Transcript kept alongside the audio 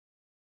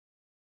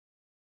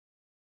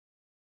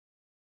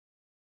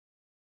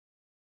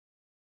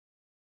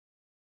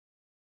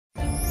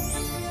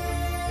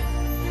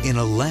in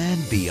a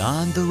land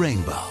beyond the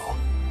rainbow.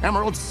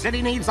 Emerald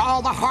City needs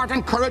all the heart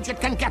and courage it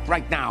can get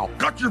right now.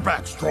 Got your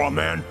back, straw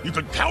man. You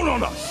can count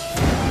on us.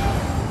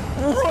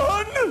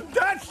 Run!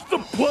 That's the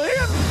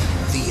plan?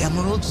 The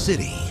Emerald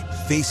City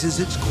faces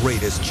its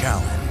greatest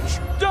challenge.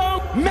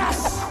 Don't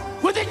mess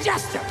with a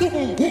jester!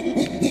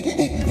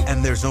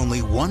 And there's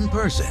only one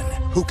person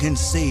who can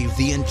save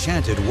the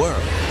enchanted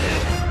world.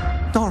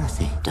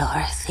 Dorothy.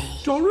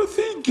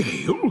 Dorothy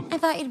Gale? I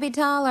thought you'd be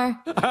taller.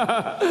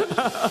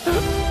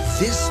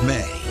 This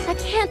May, I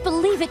can't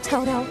believe it,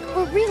 Toto.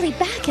 We're really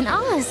back in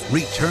Oz.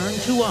 return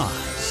to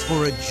Oz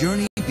for a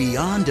journey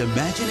beyond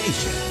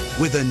imagination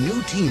with a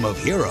new team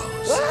of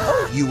heroes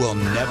you will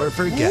never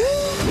forget.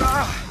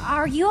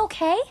 Are you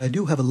okay? I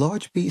do have a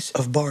large piece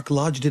of bark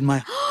lodged in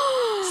my...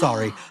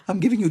 Sorry, I'm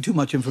giving you too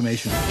much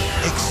information.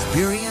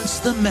 Experience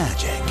the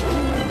magic.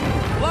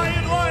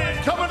 Lion,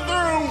 coming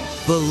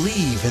through!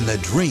 Believe in the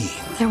dream.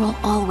 There will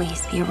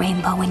always be a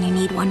rainbow when you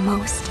need one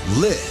most.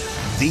 Live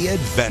the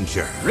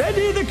adventure.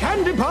 Ready the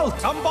candy pulse!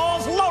 Some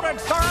balls loaded,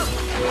 sir!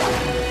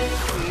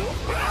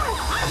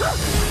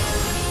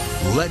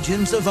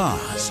 Legends of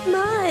Oz.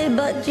 My,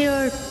 but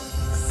you're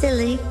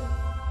silly.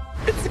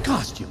 It's a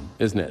costume,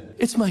 isn't it?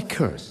 It's my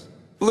curse.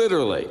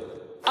 Literally.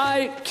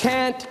 I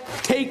can't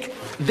take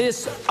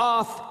this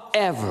off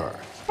ever.